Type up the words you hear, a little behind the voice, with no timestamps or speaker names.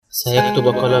سيكتب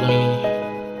قلمي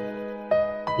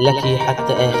لك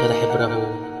حتى آخر حبره.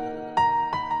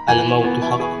 الموت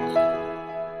حق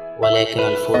ولكن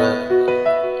الفراق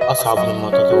أصعب مما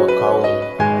تتوقعون.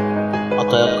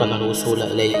 أتيقن الوصول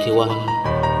إليك وهم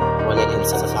ولكن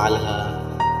سأفعلها،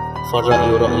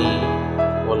 فالرأي رأيي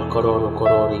والقرار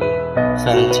قراري،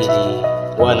 فأنت لي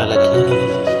وأنا لك.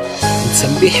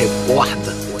 إنسان بيحب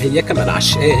واحدة وهي كمان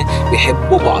عشقاه،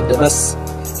 بيحبوا بعض بس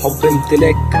حب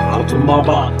امتلاك على طول مع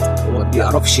بعض، وما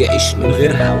بيعرفش يعيش من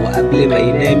غيرها، وقبل ما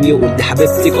ينام يقول دي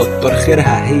حبيبتي كتر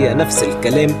خيرها. هي نفس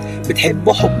الكلام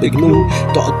بتحبه حب جنون،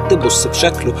 تقعد تبص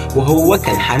بشكله وهو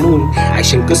كان حنون.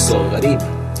 عايشين قصة غريبة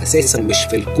اساسا مش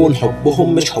في الكون،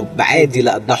 حبهم مش حب عادي،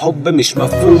 لا ده حب مش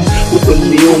مفهوم.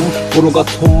 وكل يوم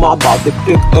خروجاتهم مع بعض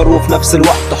بتكتر، وفي نفس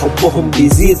الوقت حبهم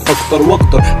بيزيد اكتر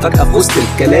واكتر. فجأة في وسط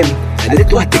الكلام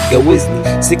قالت له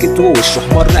هتتجوزني، سكت ووشه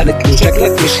احمر، قالت له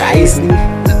شكلك مش عايزني.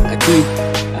 لا اكيد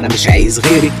انا مش عايز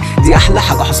غيرك، دي احلى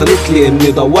حاجة حصلت لي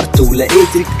اني دورت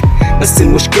ولقيتك. بس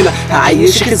المشكلة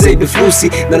هعيشك ازاي بفلوسي،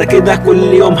 ده انا كده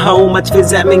كل يوم هقوم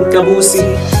اتفزع من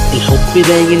كابوسي. الحب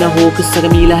باين اهو قصة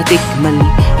جميلة هتكمل،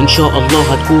 ان شاء الله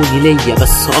هتكوني ليا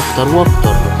بس اكتر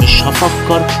واكتر. مش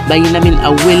هفكر باينة من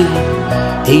اولها،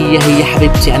 هي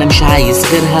حبيبتي انا مش عايز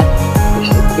غيرها.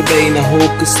 الحب باين اهو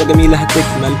قصة جميلة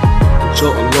هتكمل، ان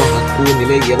شاء الله هتكوني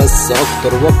ليا بس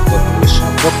اكتر واكتر. مش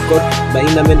هفكر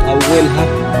باينة من اولها،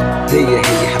 هي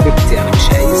حبيبتي انا مش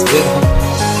عايز غيرها.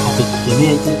 حبيبتي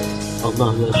ماتت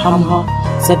الله يرحمها،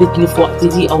 سابتني في وقت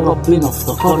دي او ربنا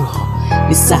افتكرها.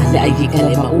 مش سهل اي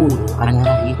كلام اقوله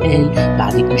عنها يتقال،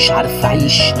 بعدك مش عارف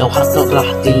اعيش لو حتى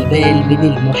راحة البال. من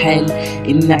المحال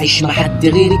ان اعيش مع حد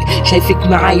غيرك، شايفك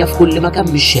معايا في كل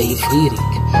مكان مش شايف غيرك.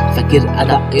 فاكر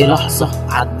ادق لحظة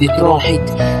عدت راحت،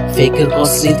 فاكر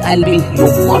قصة قلبي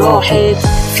يوم ما راحت.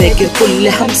 فاكر كل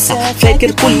همسة،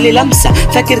 فاكر كل لمسة،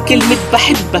 فاكر كلمة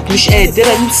بحبك مش قادر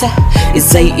انسى.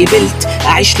 ازاي قبلت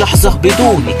اعيش لحظة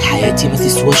بدونك، حياتي ما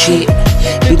تسوى شيء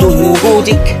بدون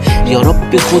وجودك. يا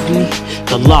رب خدني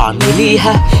طلعني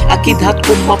ليها، اكيد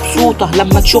هتكون مبسوطة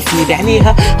لما تشوفني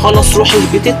بعينيها. خلاص روحي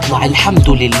بتطلع الحمد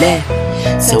لله،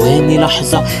 ثواني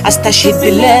لحظة استشهد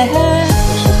بالله.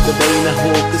 الحب باين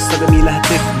اهو قصة جميلة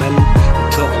هتكمل،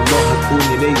 ان شاء الله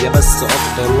هتكوني ليا بس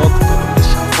اكتر واكتر. مش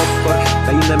هفكر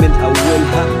باينة من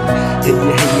اولها،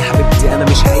 هي حبيبتي انا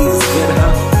مش عايز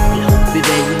غيرها. الحب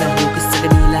باين اهو قصة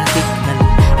جميلة هتكمل،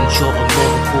 ان شاء الله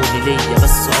هتكوني ليا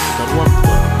بس اكتر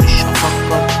واكتر.